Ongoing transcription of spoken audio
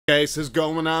Guys, what's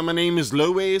going on? My name is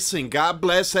Louis, and God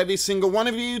bless every single one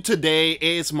of you. Today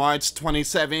is March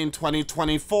 27,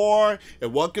 2024,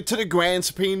 and welcome to the Grand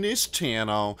Supreme News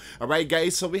channel. Alright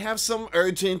guys, so we have some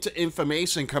urgent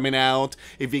information coming out.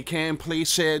 If you can, please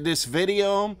share this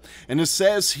video. And it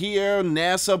says here,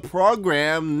 NASA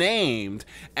program named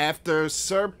after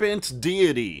serpent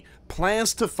deity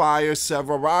plans to fire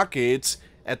several rockets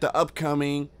at the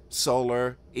upcoming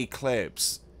solar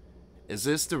eclipse. Is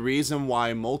this the reason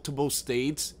why multiple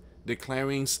states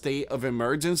declaring state of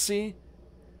emergency?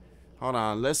 Hold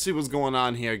on, let's see what's going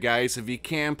on here, guys. If you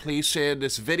can, please share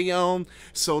this video.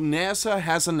 So NASA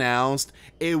has announced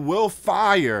it will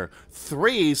fire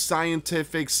 3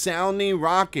 scientific sounding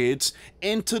rockets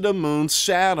into the moon's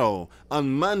shadow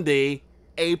on Monday,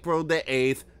 April the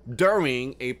 8th,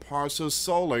 during a partial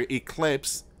solar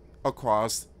eclipse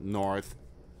across North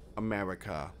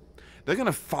America. They're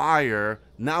gonna fire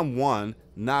not 1,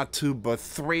 not 2, but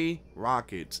 3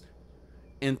 rockets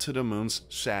into the moon's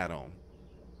shadow.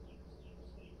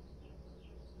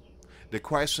 The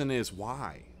question is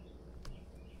why?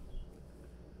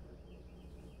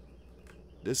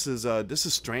 This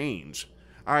is strange.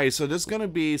 All right, so there's gonna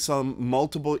be some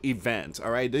multiple events.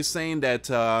 All right, they're saying that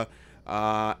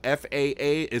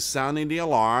FAA is sounding the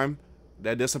alarm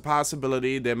that there's a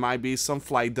possibility there might be some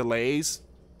flight delays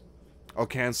or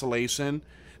cancellation.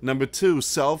 Number 2,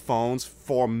 cell phones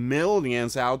for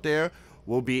millions out there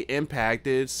will be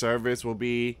impacted. Service will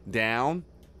be down.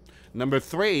 Number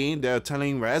 3, they're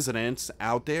telling residents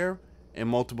out there in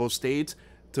multiple states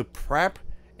to prep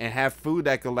and have food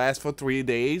that could last for 3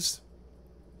 days.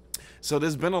 So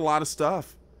there's been a lot of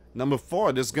stuff. Number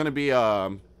 4, there's going to be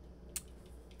a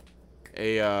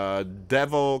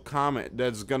devil comet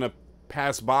that's going to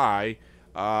pass by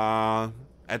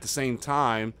at the same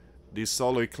time the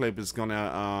solar eclipse is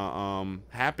gonna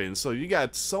happen. So you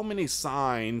got so many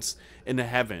signs in the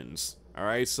heavens. All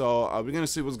right, so we're gonna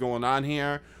see what's going on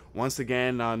here. Once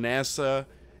again, NASA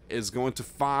is going to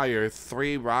fire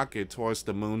 3 rockets towards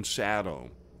the moon's shadow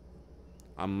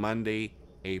on Monday,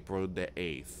 April the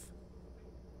 8th,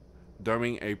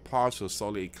 during a partial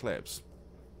solar eclipse.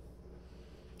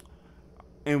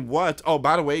 And what? Oh,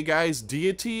 by the way, guys,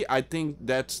 deity, I think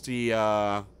that's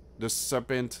the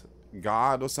serpent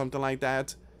god or something like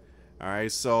that. All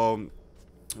right, so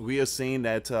we are seeing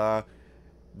that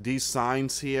these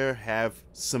signs here have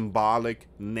symbolic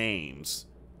names,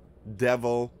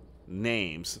 devil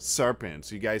names,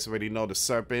 serpents. You guys already know the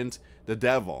serpent, the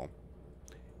devil.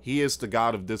 He is the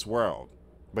god of this world,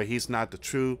 but he's not the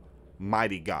true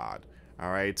mighty God.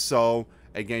 All right, so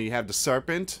again, you have the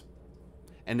serpent,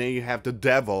 and then you have the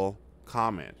devil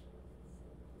comet.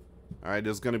 All right,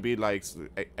 there's going to be, like,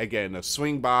 again, a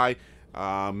swing by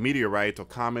meteorite or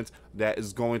comet that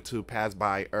is going to pass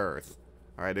by Earth.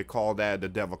 All right, they call that the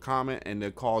devil comet, and they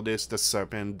call this the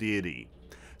serpent deity.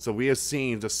 So we are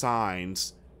seeing the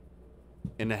signs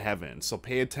in the heavens. So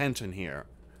pay attention here.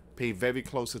 Pay very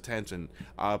close attention.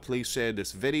 Please share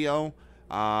this video.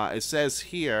 It says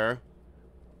here,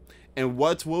 and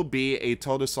what will be a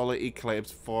total solar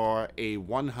eclipse for a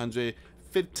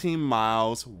 115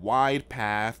 miles wide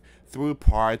path through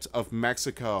parts of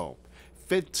Mexico,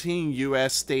 15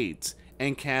 US states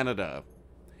and Canada,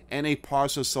 and a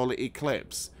partial solar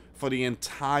eclipse for the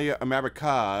entire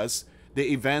Americas.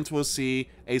 The event will see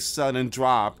a sudden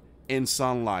drop in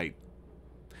sunlight.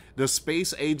 The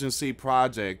space agency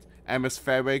project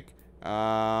atmospheric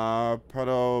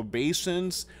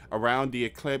perturbations around the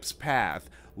eclipse path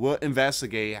will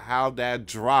investigate how that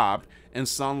drop in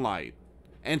sunlight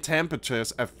and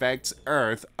temperatures affects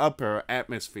Earth's upper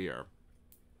atmosphere.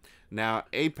 Now,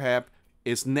 APEP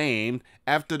is named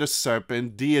after the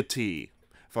serpent deity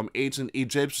from ancient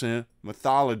Egyptian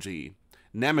mythology,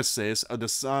 nemesis of the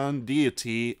sun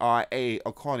deity Ra,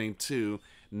 according to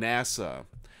NASA.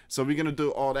 So we're going to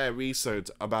do all that research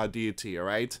about deity, all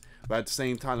right? But at the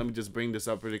same time, let me just bring this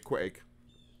up really quick.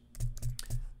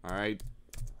 All right.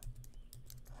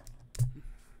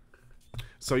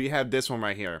 So you have this one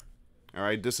right here. All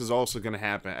right, this is also going to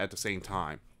happen at the same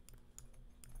time.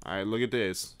 All right, look at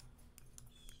this.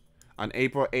 On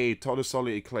April 8th, total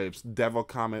solar eclipse, devil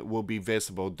comet will be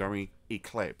visible during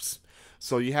eclipse.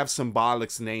 So you have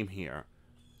symbolics name here.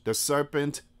 The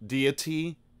serpent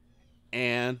deity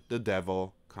and the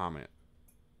devil comet.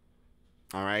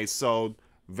 All right, so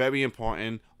very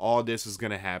important. All this is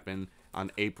going to happen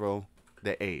on April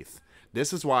the 8th.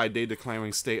 This is why they're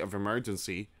declaring state of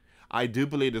emergency. I do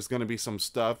believe there's going to be some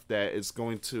stuff that is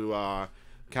going to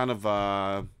kind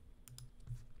of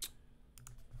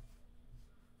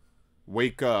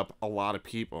wake up a lot of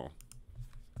people.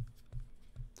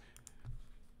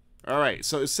 All right,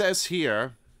 so it says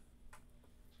here,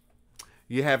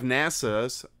 You have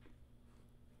NASA's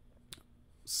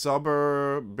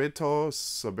suborbital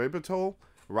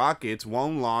rockets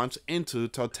won't launch into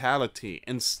totality.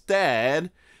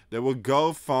 Instead, they will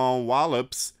go from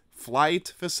Wallops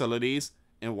flight facilities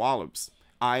in Wallops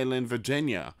Island,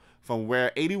 Virginia, from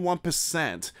where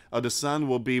 81% of the sun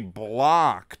will be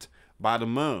blocked by the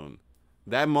moon.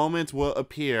 That moment will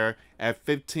appear at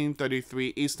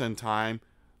 15:33 Eastern Time,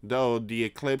 though the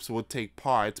eclipse will take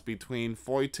part between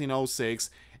 14:06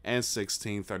 and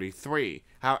 16:33.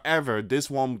 However,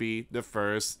 this won't be the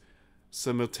first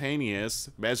simultaneous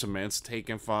measurements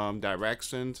taken from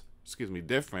different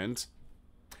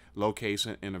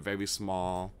location in a very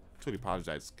small. Truly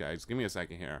apologize, guys. Give me a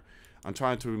second here. I'm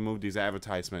trying to remove these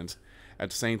advertisements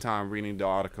at the same time reading the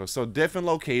article. So, different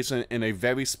location in a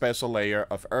very special layer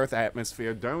of Earth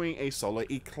atmosphere during a solar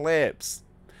eclipse.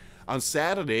 On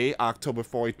Saturday, October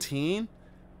 14,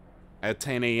 at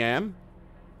 10 a.m.,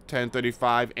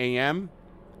 10:35 a.m.,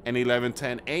 and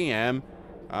 11:10 a.m.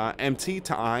 MT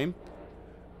time,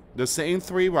 the same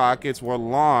three rockets were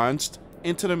launched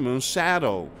into the moon's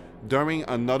shadow during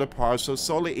another partial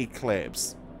solar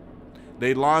eclipse.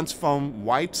 They launched from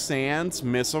White Sands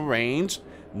Missile Range,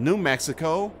 New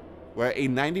Mexico, where a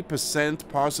 90%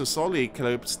 partial solar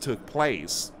eclipse took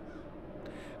place.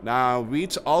 Now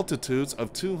reach altitudes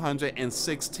of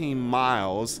 216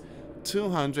 miles,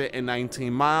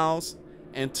 219 miles,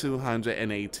 and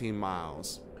 218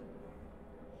 miles.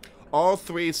 All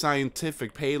three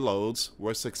scientific payloads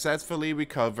were successfully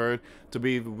recovered to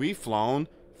be reflown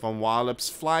from Wallops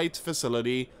Flight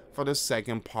Facility for the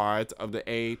second part of the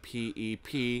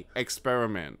APEP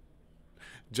experiment.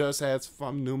 Just as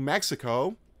from New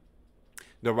Mexico,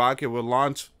 the rocket will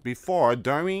launch before,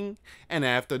 during, and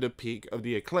after the peak of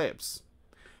the eclipse.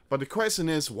 But the question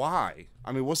is why?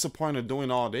 I mean, what's the point of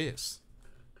doing all this?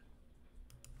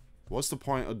 What's the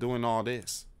point of doing all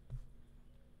this?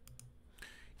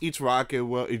 Each rocket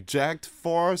will eject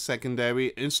 4 secondary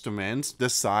instruments the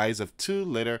size of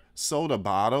 2-liter soda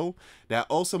bottle that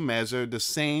also measure the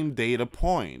same data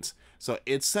points. So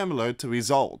it's similar to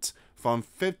results from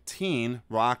 15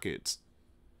 rockets,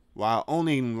 while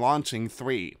only launching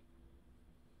 3.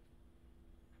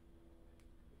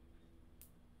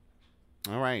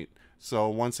 All right. So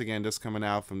once again, this coming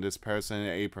out from this person,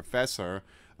 a professor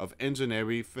of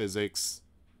engineering physics,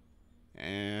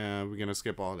 and we're gonna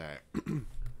skip all that.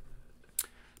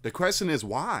 The question is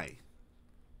why?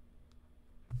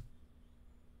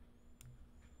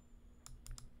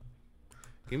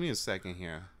 Give me a second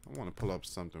here. I want to pull up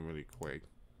something really quick.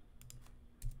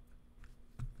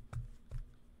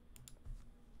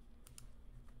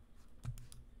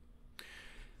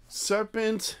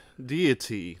 Serpent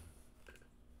deity.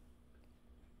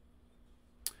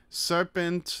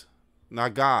 Serpent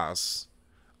Nagas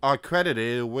are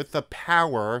credited with the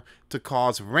power to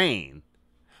cause rain,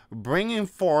 bringing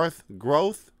forth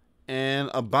growth and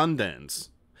abundance.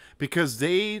 Because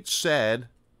they shed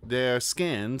their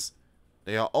skins,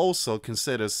 they are also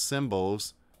considered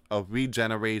symbols of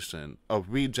regeneration.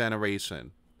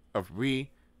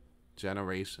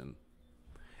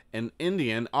 In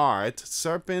Indian art,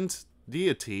 serpent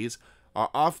deities are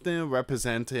often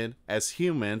represented as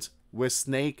humans with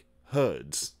snake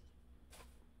hoods.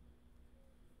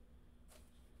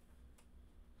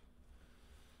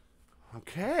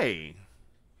 Okay.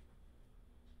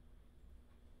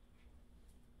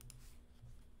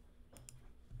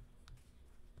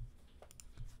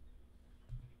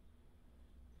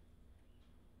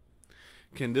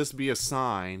 Can this be a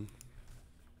sign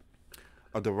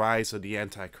of the rise of the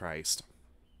Antichrist?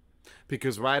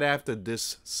 Because right after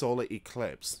this solar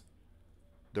eclipse,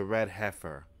 the red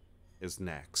heifer is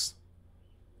next.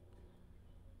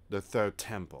 The third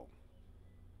temple.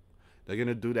 They're going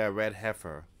to do that red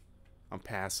heifer on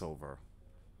Passover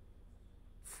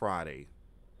Friday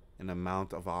in the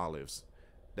Mount of Olives.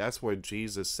 That's where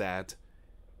Jesus sat,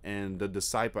 and the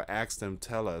disciple asked him,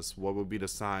 tell us what will be the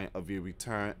sign of your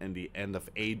return and the end of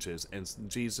ages. And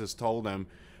Jesus told them,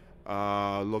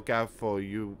 look out, for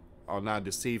you are not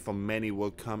deceived, for many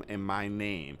will come in my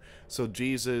name. So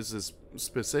Jesus is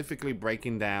specifically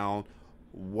breaking down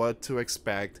what to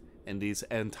expect in these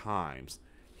end times.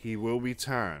 He will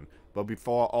return, but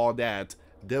before all that,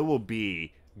 there will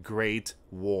be great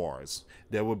wars.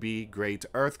 There will be great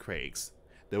earthquakes.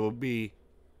 There will be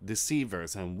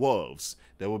deceivers and wolves.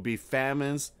 There will be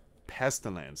famines,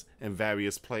 pestilence in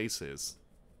various places.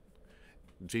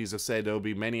 Jesus said there will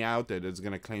be many out there that's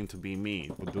going to claim to be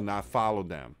me, but do not follow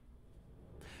them.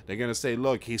 They're going to say,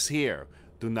 look, he's here.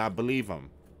 Do not believe him.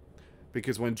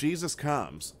 Because when Jesus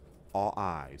comes, all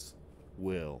eyes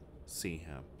will see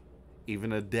him. Even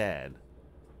the dead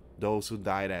those who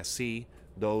died at sea,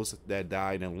 those that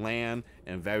died in land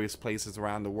and various places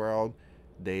around the world,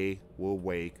 they will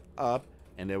wake up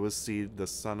and they will see the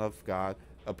Son of God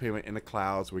appearing in the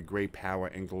clouds with great power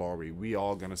and glory. We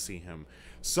all gonna see him.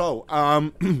 So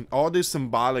all these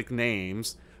symbolic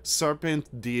names: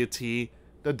 serpent, deity,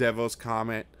 the devil's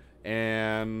comet,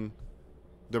 and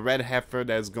the red heifer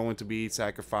that's going to be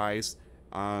sacrificed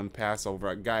on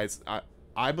Passover. Guys,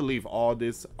 I believe all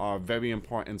these are very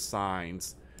important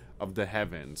signs of the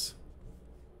heavens.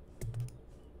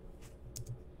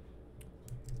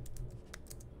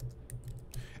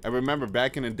 And remember,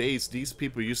 back in the days, these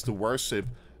people used to worship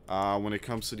when it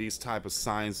comes to these type of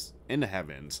signs in the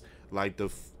heavens, like the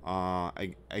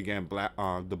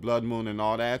the blood moon and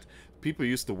all that. People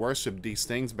used to worship these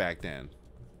things back then.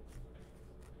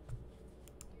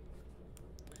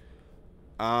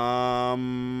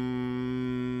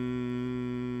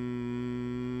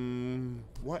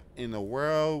 What in the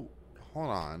world? Hold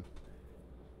on.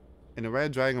 In the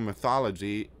red dragon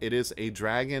mythology, it is a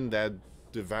dragon that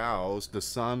devours the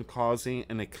sun, causing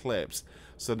an eclipse,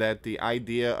 so that the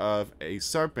idea of a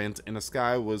serpent in the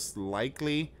sky was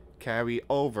likely carried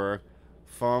over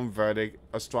from Vedic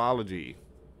astrology.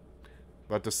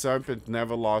 But the serpent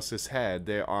never lost his head.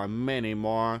 There are many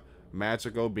more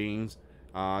magical beings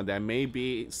that may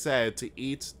be said to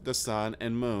eat the sun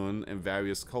and moon in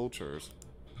various cultures.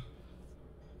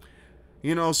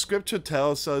 You know, scripture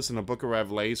tells us in the book of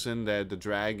Revelation that the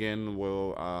dragon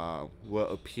will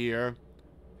appear,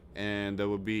 and there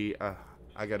will be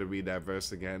I gotta read that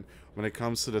verse again. When it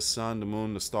comes to the sun, the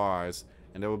moon, the stars,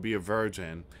 and there will be a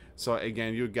virgin. So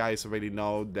again, you guys already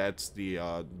know that's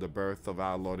the birth of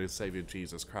our Lord and Savior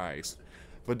Jesus Christ.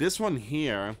 But this one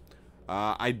here,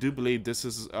 I do believe this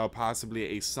is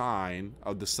possibly a sign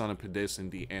of the son of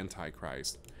perdition, the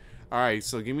Antichrist. All right,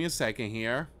 so give me a second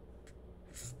here.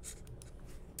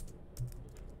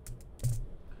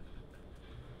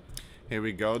 Here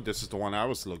we go. This is the one I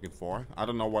was looking for. I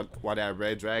don't know why that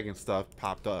red dragon stuff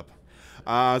popped up.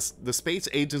 The Space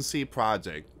Agency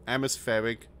Project.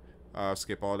 Atmospheric,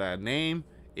 skip all that name.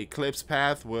 Eclipse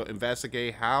Path will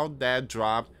investigate how that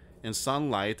drop in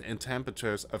sunlight and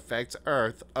temperatures affects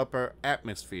Earth's upper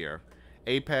atmosphere.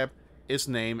 APEP is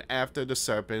named after the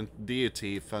serpent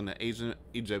deity from the ancient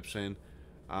Egyptian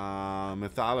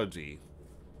mythology.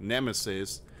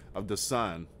 Nemesis of the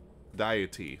sun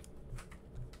deity.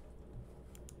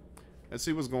 Let's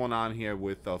see what's going on here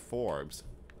with Forbes.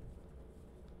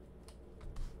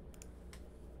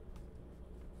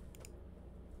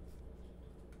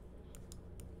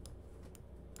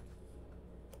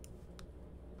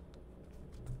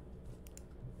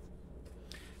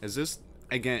 Is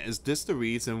this the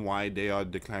reason why they are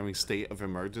declaring state of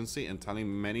emergency and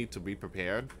telling many to be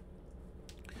prepared?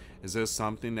 Is there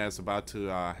something that's about to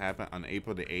happen on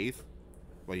April the 8th?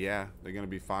 Well, yeah, they're going to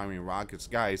be firing rockets.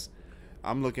 Guys,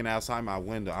 I'm looking outside my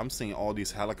window. I'm seeing all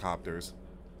these helicopters.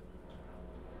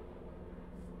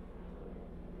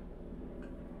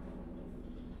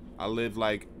 I live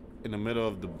like in the middle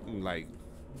of the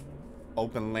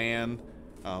open land.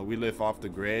 We live off the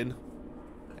grid.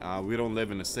 We don't live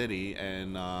in the city,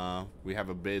 and we have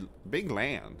a big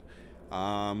land.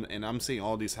 And I'm seeing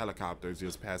all these helicopters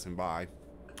just passing by.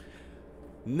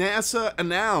 NASA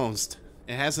announced.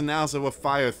 It has announced it will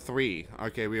fire 3.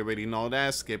 Okay, we already know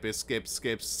that. Skip it, skip,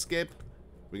 skip, skip.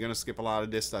 We're gonna skip a lot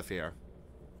of this stuff here.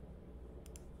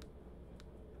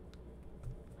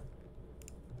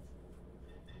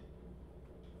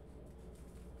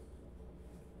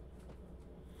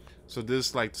 So this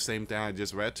is like the same thing I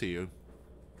just read to you.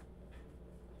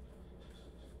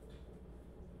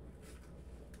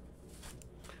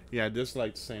 Yeah, this is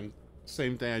like the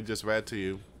same thing I just read to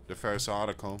you. The first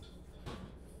article.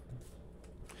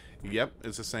 Yep,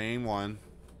 it's the same one.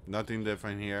 Nothing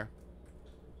different here.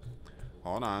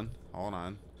 Hold on, hold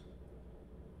on.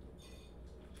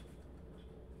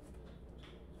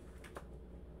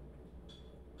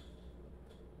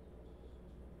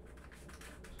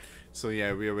 So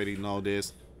yeah, we already know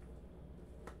this.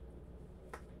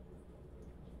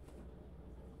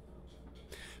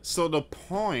 So the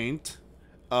point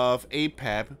of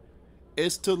APEP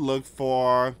is to look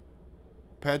for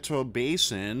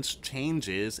perturbations,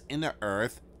 changes in the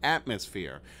Earth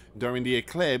atmosphere during the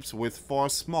eclipse with 4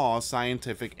 small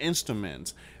scientific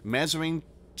instruments measuring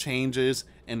changes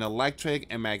in electric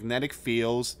and magnetic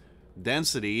fields,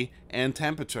 density, and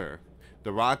temperature.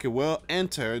 The rocket will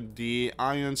enter the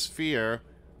ionosphere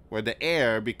where the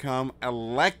air becomes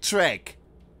electric.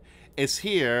 It's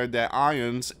here that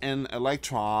ions and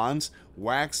electrons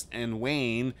wax and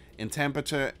wane in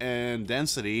temperature and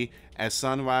density at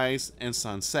sunrise and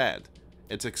sunset.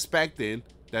 It's expected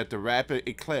that the rapid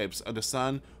eclipse of the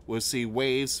sun will see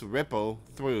waves ripple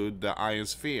through the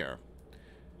ionosphere.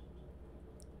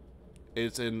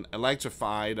 It's an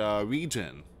electrified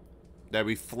region that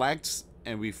reflects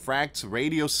and refracts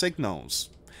radio signals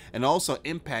and also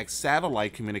impacts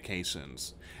satellite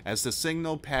communications as the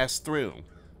signal pass through.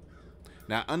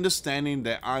 Now, understanding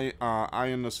the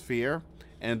ionosphere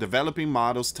and developing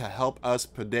models to help us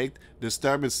predict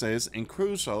disturbances is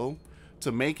crucial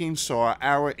to making sure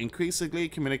our increasingly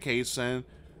communication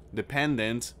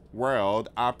dependent world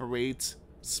operates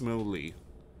smoothly.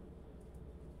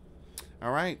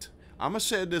 All right, I'm gonna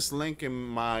share this link in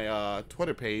my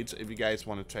Twitter page if you guys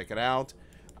want to check it out.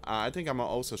 I think I'm gonna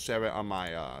also share it on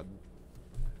my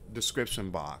description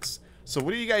box. So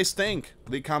what do you guys think?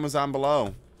 Leave comments down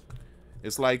below.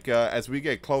 It's like as we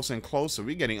get closer and closer,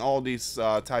 we're getting all these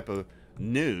type of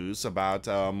news about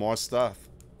more stuff.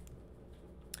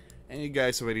 And you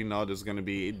guys already know there's going to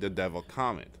be the Devil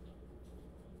Comet.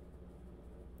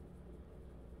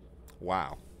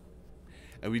 Wow.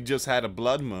 And we just had a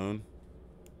blood moon,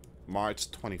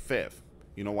 March 25th.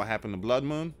 You know what happened to blood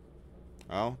moon?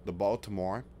 Well, the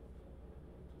Baltimore.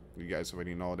 You guys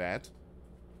already know that.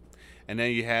 And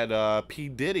then you had P.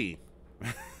 Diddy.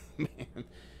 Man.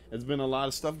 There's been a lot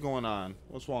of stuff going on.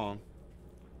 What's wrong?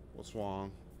 What's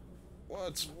wrong?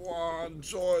 What's wrong,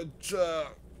 Georgia?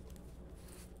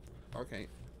 Okay.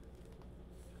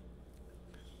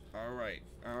 All right.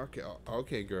 Okay.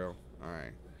 Okay, girl. All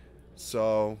right.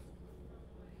 So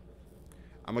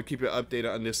I'm gonna keep you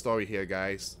updated on this story here,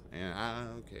 guys. And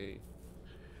okay.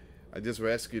 I just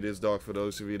rescued this dog. For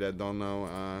those of you that don't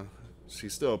know,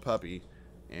 she's still a puppy,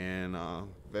 and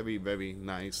very, very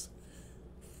nice.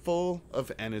 Full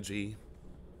of energy.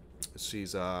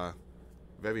 She's a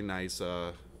very nice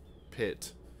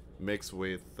pit mixed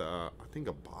with I think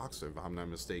a boxer, if I'm not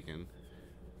mistaken.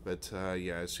 But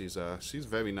yeah, she's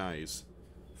very nice,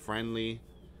 friendly,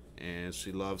 and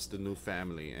she loves the new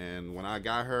family. And when I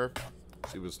got her,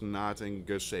 she was not in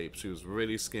good shape. She was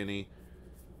really skinny,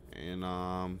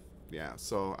 and yeah,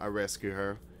 so I rescued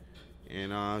her,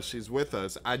 and she's with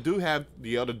us. I do have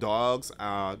the other dogs,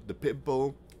 the pit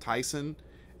bull Tyson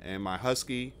and my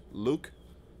husky Luke.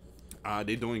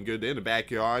 They're doing good. They're in the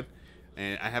backyard,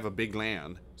 and I have a big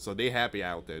land, so they're happy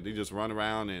out there. They just run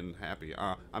around and happy.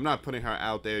 I'm not putting her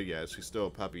out there yet. She's still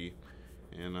a puppy,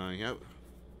 and yep.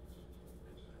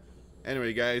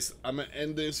 Anyway, guys, I'm gonna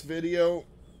end this video.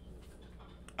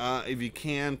 If you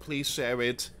can, please share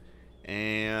it,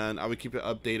 and I will keep you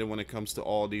updated when it comes to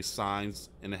all these signs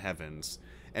in the heavens.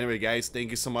 Anyway, guys, thank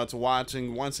you so much for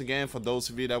watching. Once again, for those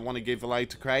of you that want to give your life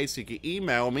to Christ, you can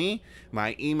email me.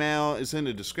 My email is in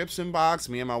the description box.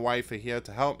 Me and my wife are here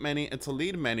to help many and to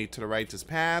lead many to the righteous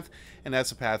path, and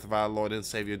that's the path of our Lord and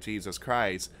Savior Jesus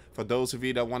Christ. For those of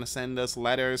you that want to send us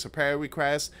letters or prayer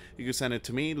requests, you can send it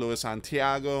to me, US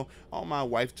Santiago, or my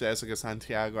wife, Jessica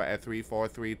Santiago, at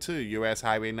 3432 US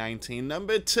Highway 19,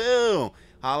 number 2,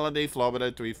 Holiday, Florida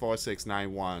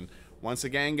 34691. Once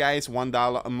again, guys,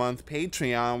 $1 a month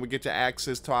Patreon. We get you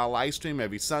access to our live stream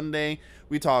every Sunday.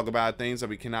 We talk about things that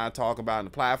we cannot talk about on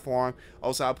the platform.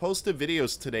 Also, I posted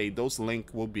videos today. Those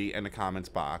links will be in the comments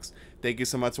box. Thank you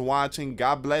so much for watching.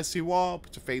 God bless you all.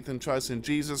 Put your faith and trust in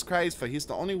Jesus Christ, for He's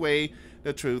the only way,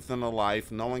 the truth, and the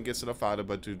life. No one gets to the Father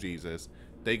but through Jesus.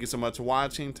 Thank you so much for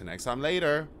watching. Till next time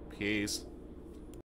later. Peace.